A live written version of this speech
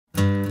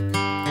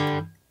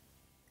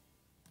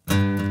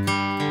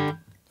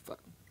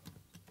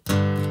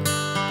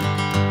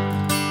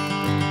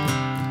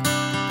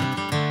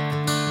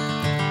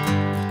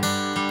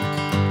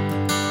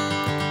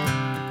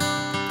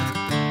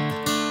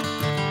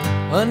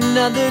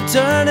Another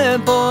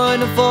turning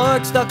point, a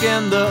fork stuck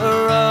in the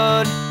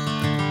road.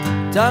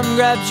 Time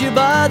grabs you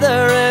by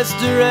the wrist,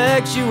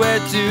 directs you where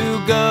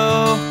to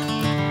go.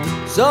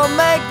 So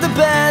make the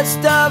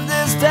best of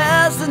this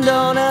test and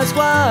don't ask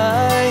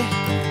why.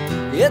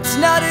 It's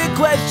not a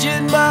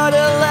question but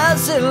a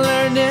lesson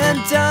learned in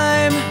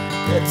time.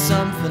 It's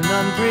something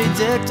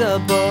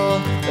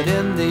unpredictable, but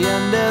in the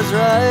end is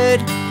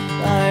right.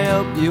 I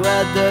hope you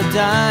had the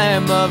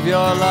time of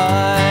your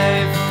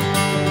life.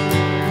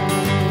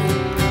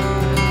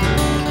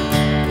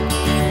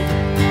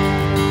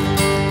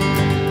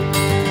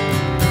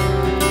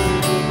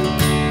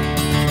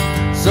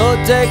 So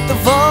take the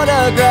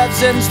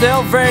photographs and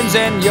still frames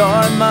in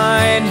your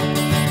mind,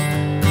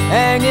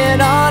 hanging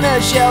on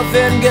a shelf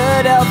in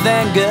good health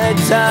and good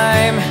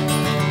time.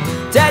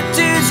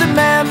 Tattoos of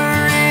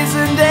memories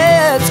and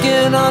dead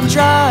skin on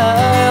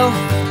trial.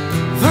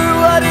 For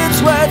what it's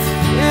worth,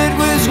 it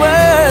was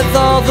worth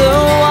all the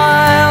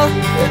while.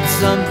 It's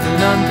something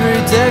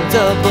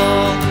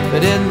unpredictable,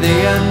 but in the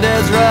end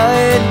is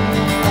right.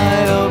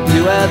 I hope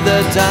you had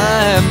the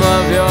time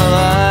of your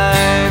life.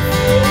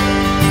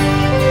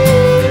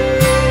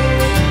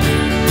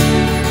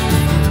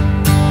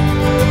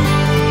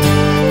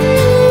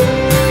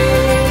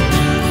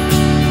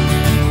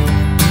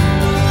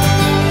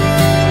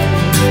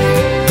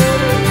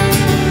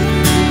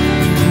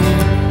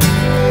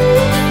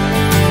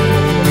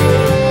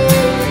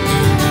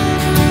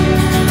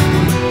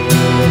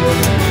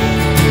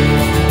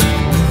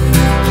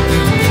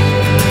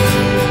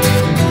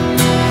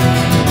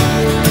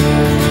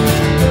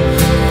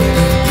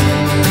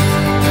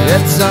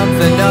 It's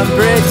something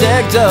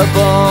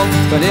unpredictable,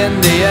 but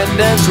in the end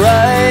it's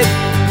right.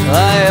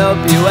 I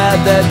hope you had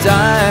the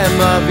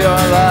time of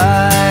your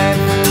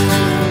life.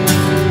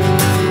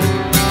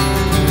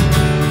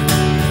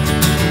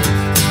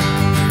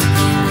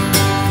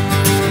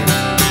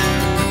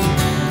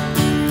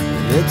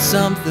 It's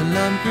something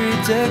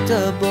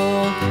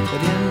unpredictable,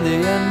 but in the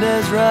end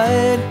is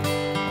right.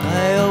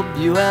 I hope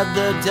you had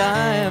the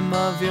time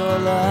of your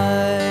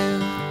life.